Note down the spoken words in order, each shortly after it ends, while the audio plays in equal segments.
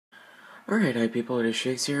Alright, hi people, it is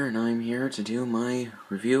Shakes here, and I'm here to do my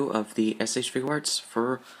review of the S.H.Figuarts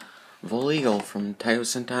for Vollegal from Taiyo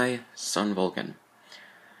Sentai Sun Vulcan.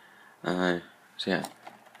 So yeah,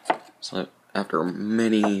 so after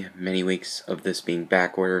many weeks of this being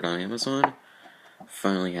back-ordered on Amazon,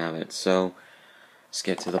 finally have it. So, let's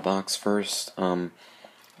get to the box first. On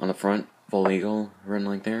the front, Vollegal written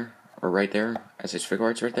like there, or right there,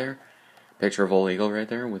 S.H.Figuarts right there. Picture of Vollegal right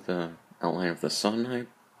there with the outline of the sun, I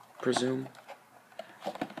presume.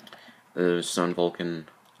 The Sun Vulcan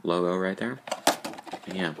logo right there.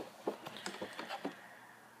 Yeah.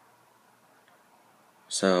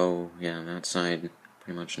 So, yeah, on that side,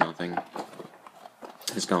 pretty much nothing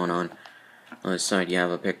is going on. On this side, you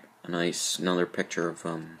have another picture of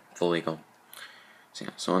Vollegal. So,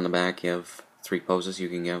 yeah, so on the back, you have 3 poses you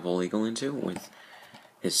can get Vollegal into with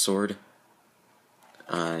his sword,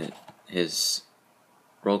 his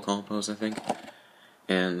roll call pose, I think,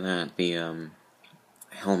 and the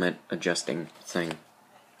helmet adjusting thing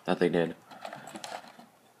that they did.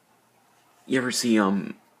 You ever see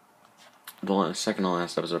the second to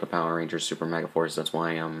last episode of Power Rangers Super Mega Force? That's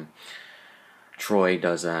why Troy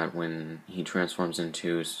does that when he transforms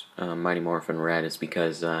into Mighty Morphin Red. It's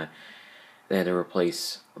because they had to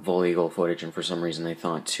replace Vollegal footage, and for some reason they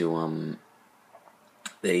thought to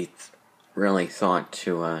really thought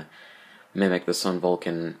to mimic the Sun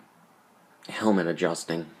Vulcan helmet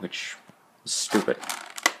adjusting, which was stupid.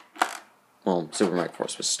 Well, Super Mega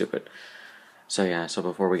Force was stupid. So yeah, so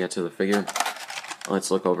before we get to the figure, let's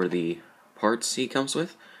look over the parts he comes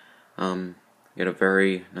with. You get a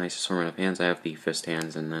very nice assortment of hands. I have the fist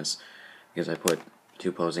hands in this because I put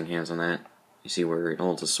 2 posing hands on that. You see where it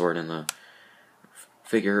holds a sword in the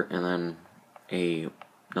figure, and then a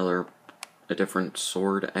different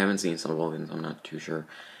sword. I haven't seen some Vulcans, I'm not too sure.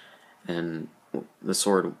 And the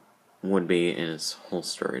sword would be in his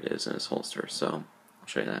holster. It is in his holster, so I'll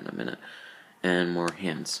show you that in a minute. And more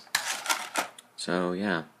hands. So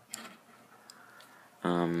yeah.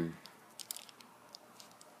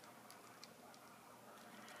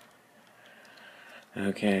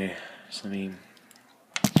 Okay, so let me...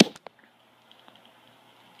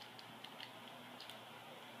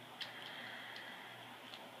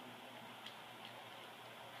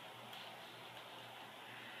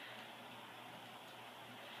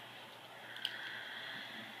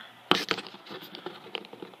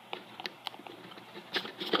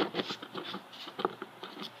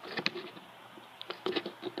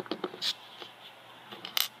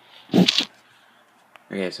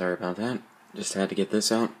 Okay, sorry about that. Just had to get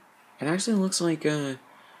this out. It actually looks like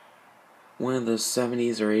one of the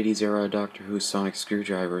 70s or 80s era Doctor Who sonic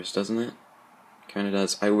screwdrivers, doesn't it? Kinda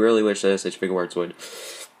does. I really wish that S.H.Figuarts would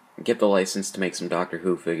get the license to make some Doctor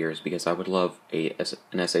Who figures, because I would love an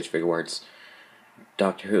S.H.Figuarts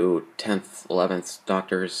Doctor Who 10th, 11th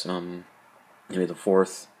Doctors, maybe the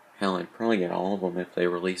 4th. Hell, I'd probably get all of them if they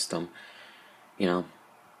released them, you know.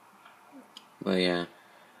 But yeah,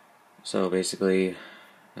 so basically,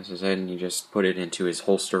 as I said, you just put it into his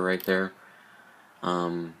holster right there,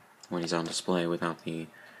 when he's on display without the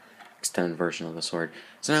extended version of the sword.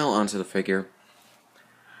 So now onto the figure.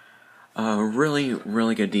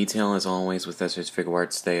 Really good detail as always with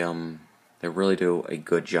S.H.Figuarts. They really do a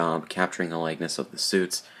good job capturing the likeness of the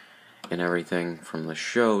suits and everything from the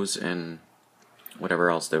shows and whatever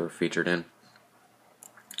else they were featured in.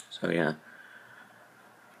 So yeah.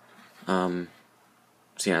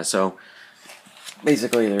 So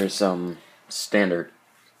basically there's some standard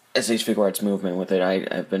S.H.Figuarts movement with it.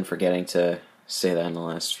 I've been forgetting to say that in the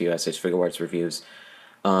last few S.H.Figuarts reviews.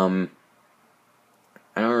 I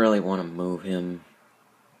don't really want to move him,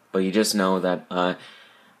 but you just know that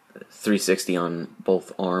 360 on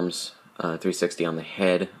both arms, 360 on the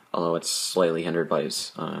head, although it's slightly hindered by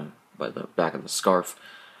his by the back of the scarf.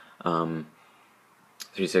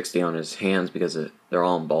 360 on his hands because they're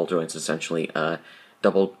all in ball joints essentially.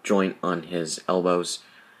 Double joint on his elbows.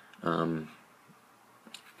 So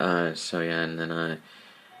yeah, and then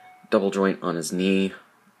double joint on his knee,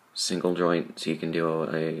 single joint, so you can do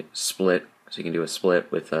a split. So you can do a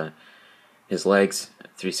split with his legs,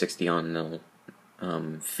 360 on the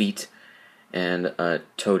feet, and a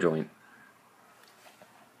toe joint.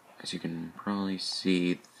 As you can probably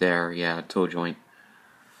see there, yeah, toe joint.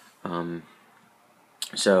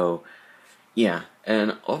 So, yeah,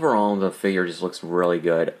 and overall the figure just looks really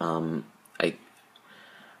good. I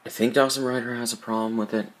think Dawson Rider has a problem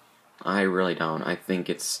with it. I really don't. I think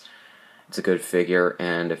it's a good figure,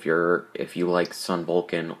 and if you like Sun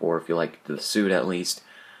Vulcan, or if you like the suit at least,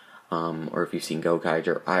 or if you've seen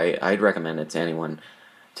Gokaiger, I'd recommend it to anyone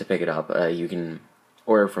to pick it up. You can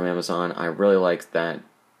order from Amazon. I really like that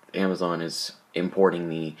Amazon is importing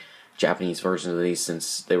the Japanese versions of these,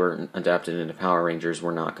 since they were adapted into Power Rangers.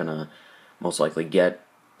 We're not gonna most likely get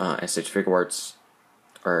S.H.Figuarts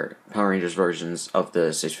or Power Rangers versions of the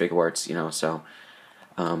S.H.Figuarts, you know, so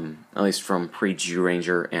at least from pre-Jew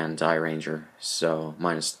Ranger and Die Ranger, so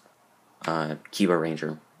minus Kiba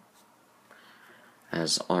Ranger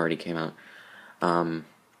has already came out.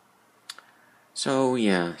 So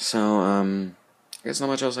yeah, I guess not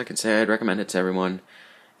much else I can say. I'd recommend it to everyone,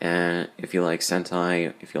 and if you like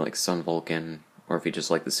Sentai, if you like Sun Vulcan, or if you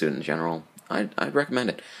just like the suit in general, I'd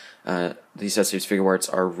recommend it. These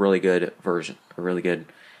S.H.Figuarts are really good really good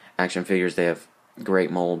action figures. They have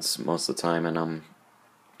great molds most of the time, and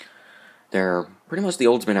they're pretty much the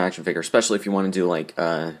ultimate action figure, especially if you want to do like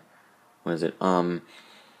what is it?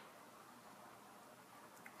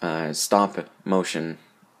 Stop motion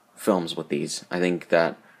films with these. I think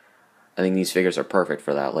these figures are perfect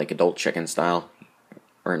for that, like Adult Chicken style,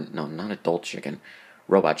 or no, not Adult Chicken,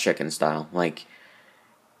 Robot Chicken style, like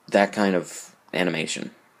that kind of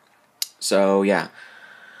animation. So yeah,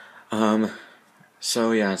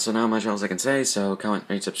 so not much else I can say. So comment,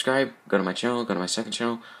 rate, subscribe. Go to my channel. Go to my second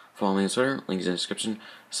channel. Follow me on Twitter. Link is in the description.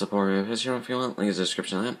 Support me on Patreon if you want. Link is in the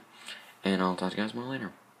description of that. And I'll talk to you guys more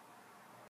later.